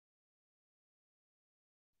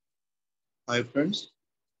Hi friends,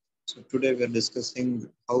 so today we are discussing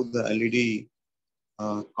how the LED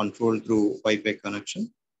control through Wi-Fi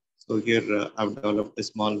connection. So here I've developed a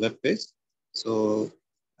small web page. So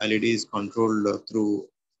LED is controlled through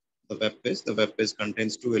the web page. The web page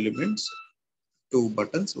contains two elements, two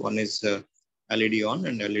buttons. One is LED on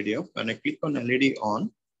and LED off. When I click on LED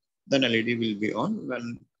on, then LED will be on.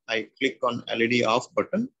 When I click on LED off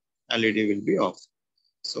button, LED will be off.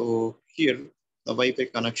 So here the Wi-Fi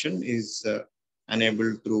connection is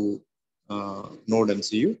enabled through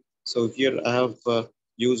NodeMCU. So here I have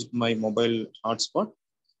used my mobile hotspot.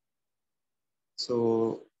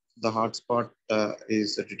 So the hotspot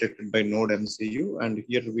is detected by NodeMCU, and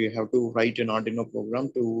here we have to write an Arduino program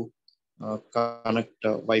to connect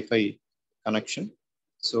Wi-Fi connection.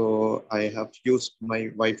 So I have used my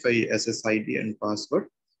Wi-Fi SSID and password.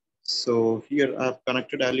 So here I have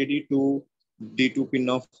connected LED to D2 pin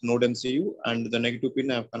of NodeMCU, and the negative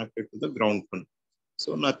pin I have connected to the ground pin.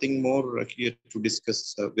 So nothing more here to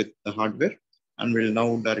discuss with the hardware, and we'll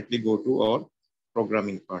now directly go to our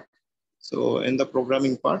programming part. So in the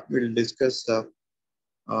programming part, we'll discuss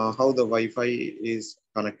how the Wi-Fi is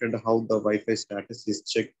connected, how the Wi-Fi status is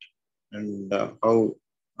checked, and how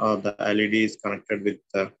the LED is connected with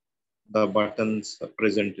the buttons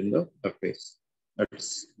present in the interface.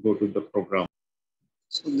 Let's go to the program.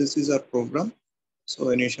 So this is our program. So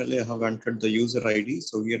initially I have entered the user ID.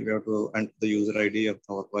 So here we have to enter the user ID of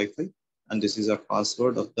our Wi-Fi. And this is our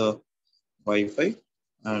password of the Wi-Fi.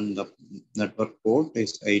 And the network port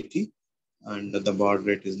is 80. And the baud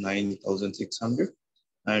rate is 9600.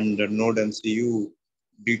 And the node MCU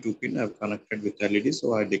D2 pin I have connected with LED.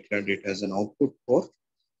 So I declared it as an output port.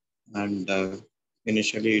 And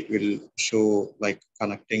initially it will show like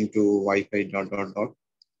connecting to Wi-Fi ...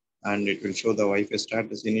 And it will show the Wi-Fi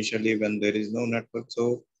status initially when there is no network.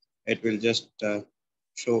 So it will just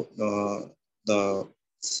show the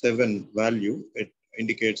 7 value. It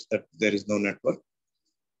indicates that there is no network.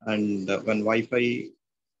 And when Wi-Fi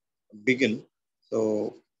begin,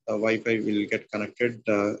 so the Wi-Fi will get connected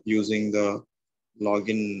using the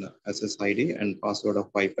login SSID and password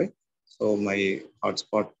of Wi-Fi. So my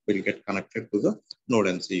hotspot will get connected to the node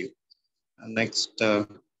MCU. And next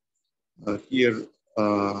here,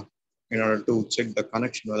 in order to check the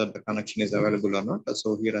connection, whether the connection is available or not.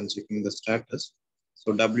 So here I'm checking the status.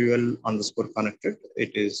 So WL underscore connected,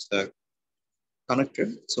 it is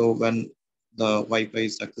connected. So when the Wi-Fi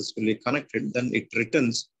is successfully connected, then it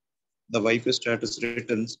returns, the Wi-Fi status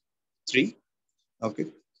returns 3. Okay.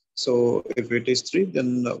 So if it is 3,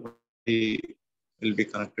 then Wi-Fi will be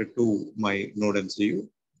connected to my node MCU.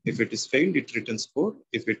 If it is failed, it returns 4.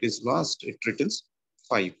 If it is lost, it returns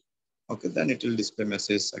 5. Okay, then it will display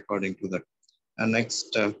message according to that. And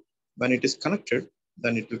next, when it is connected,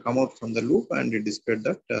 then it will come out from the loop and it display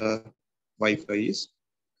that Wi-Fi is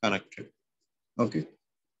connected. Okay.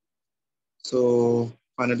 So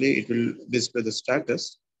finally, it will display the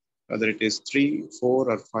status, whether it is 3,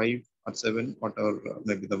 4, or 5, or 7, whatever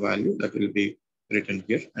maybe the value that will be written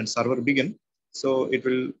here. And server begin. So it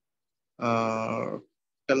will tell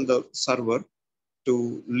the server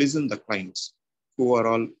to listen the clients who are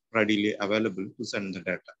all readily available to send the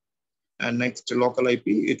data. And next, local IP,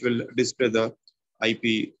 it will display the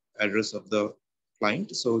IP address of the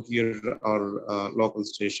client. So here our local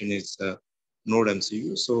station is node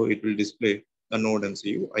MCU. So it will display the node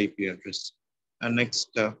MCU IP address. And next,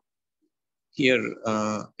 here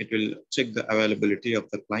it will check the availability of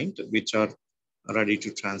the client, which are ready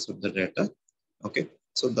to transfer the data. Okay,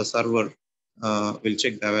 so the server will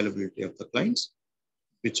check the availability of the clients,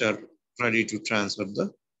 which are ready to transfer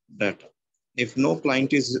the data. If no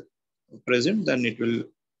client is present, then it will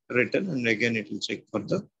return, and again it will check for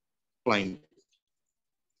the client.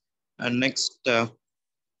 And next,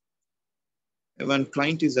 when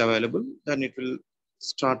client is available, then it will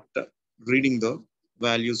start reading the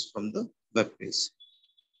values from the web page.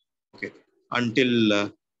 Okay,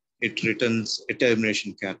 until it returns a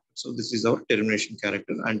termination character. So this is our termination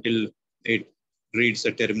character. Until it reads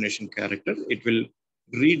a termination character, it will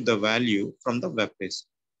read the value from the web page.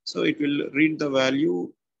 So it will read the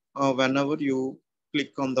value whenever you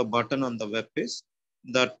click on the button on the web page.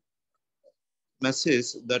 That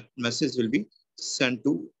message will be sent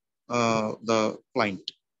to the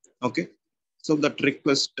client. Okay, so that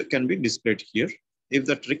request can be displayed here. If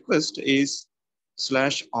that request is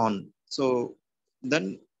 /on, so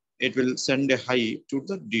then it will send a hi to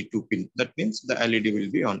the D2 pin. That means the LED will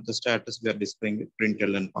be on. The status we are displaying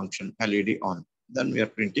println function LED on. Then we are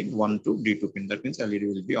printing 1 to D2 pin. That means LED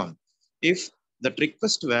will be on. If that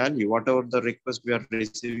request value, whatever the request we are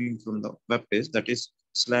receiving from the web page, that is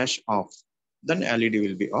 /off, then LED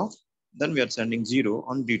will be off. then we are sending 0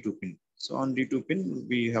 on D2 pin. So on D2 pin,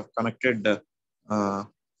 we have connected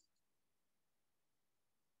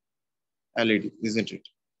LED, isn't it?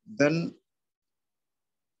 Then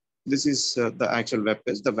this is the actual web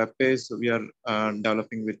page. The web page we are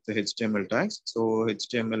developing with the HTML tags. So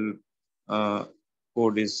HTML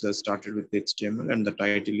code is started with HTML, and the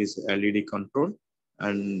title is LED control,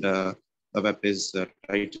 and the web page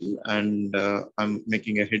title. And I'm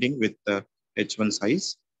making a heading with H1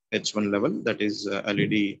 size, H1 level, that is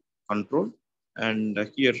LED control. And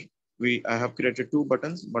here I have created two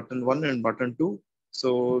buttons, button 1 and button 2.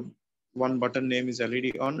 So one button name is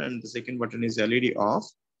LED on, and the second button is LED off.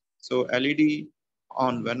 So LED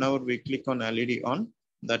on, whenever we click on LED on,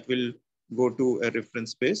 that will go to a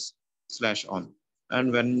reference space /on.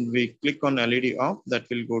 And when we click on LED off, that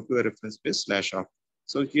will go to a reference space /off.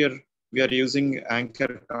 So here we are using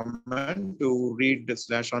anchor command to read the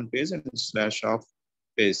 /on page and /off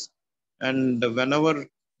page. And whenever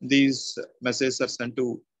these messages are sent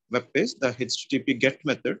to web page, the HTTP GET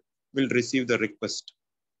method will receive the request.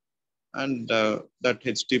 And that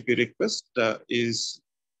HTTP request is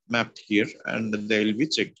mapped here, and they will be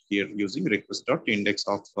checked here using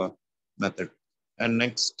request.indexOf method. And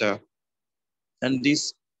next, and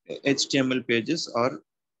these HTML pages are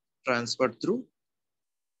transferred through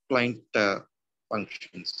client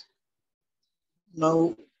functions.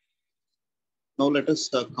 Now, let us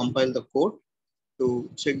compile the code to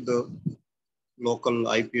check the local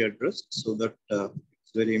IP address, so that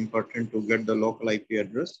it's very important to get the local IP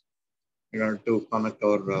address in order to connect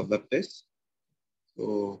our web page.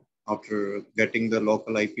 So after getting the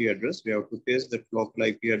local IP address, we have to paste that local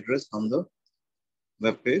IP address on the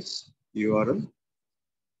web page URL.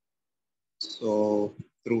 So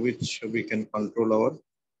through which we can control our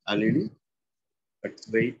LED. Let's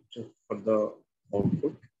wait for the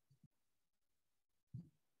output.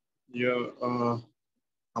 Your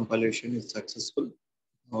compilation is successful.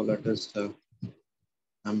 Now let us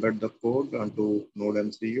embed the code onto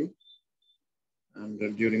NodeMCU. And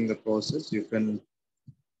during the process, you can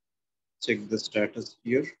check the status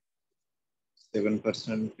here. 7%,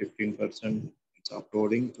 15%, it's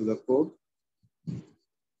uploading to the code.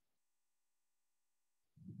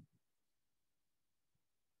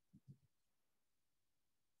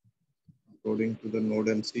 According to the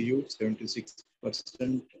NodeMCU,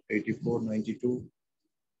 76%, 84, 92,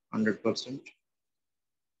 100%.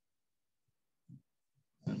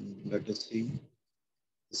 And let us see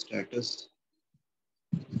the status.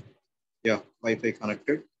 Yeah, Wi-Fi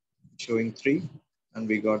connected, showing 3, and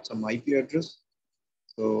we got some IP address.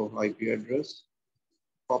 So IP address,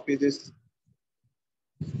 copy this,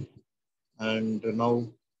 and now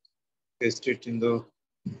paste it in the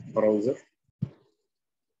browser.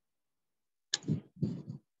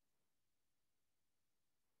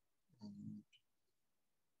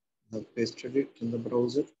 I have pasted it in the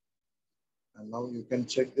browser, and now you can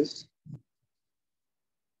check this.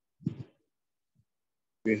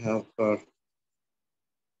 We have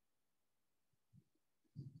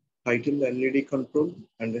title LED control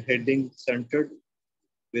and the heading centered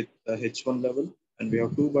with the H1 level, and we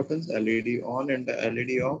have two buttons, LED on and the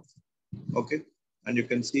LED off. Okay, and you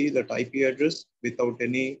can see that IP address without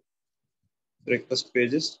any request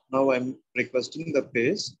pages. Now I'm requesting the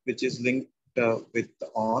page which is linked with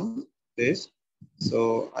the on page.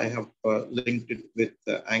 So I have linked it with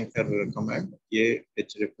the anchor command, a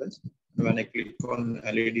h reference. When I click on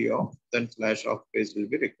LED off, then /off page will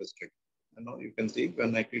be requested. And now you can see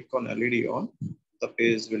when I click on LED on, the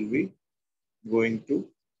page will be going to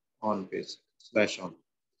on page /on.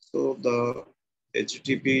 So the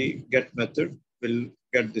HTTP GET method will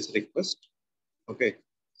get this request. Okay,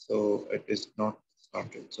 so it is not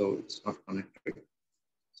started, so it's not connected.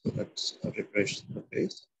 So let's refresh the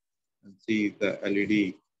page and see the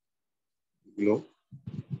LED glow.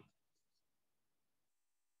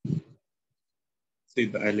 See,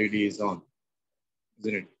 the LED is on,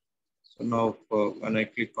 isn't it? So now when I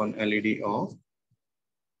click on LED off,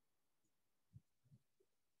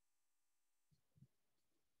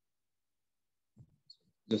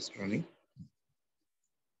 just running.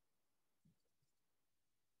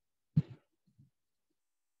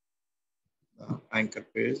 Anchor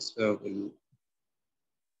page will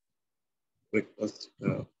request,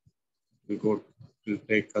 will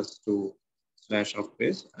take us to /off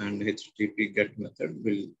page, and HTTP GET method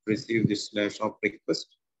will receive this /off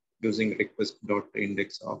request using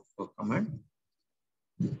request.indexOf command.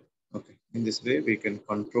 Okay, in this way we can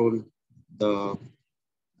control the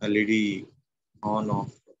LED on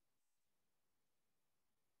off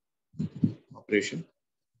operation.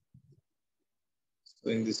 So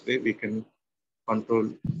in this way we can control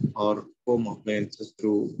our home appliances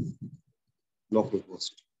through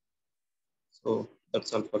localhost. So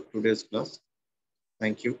that's all for today's class.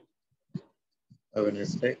 Thank you. Have a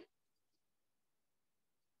nice day.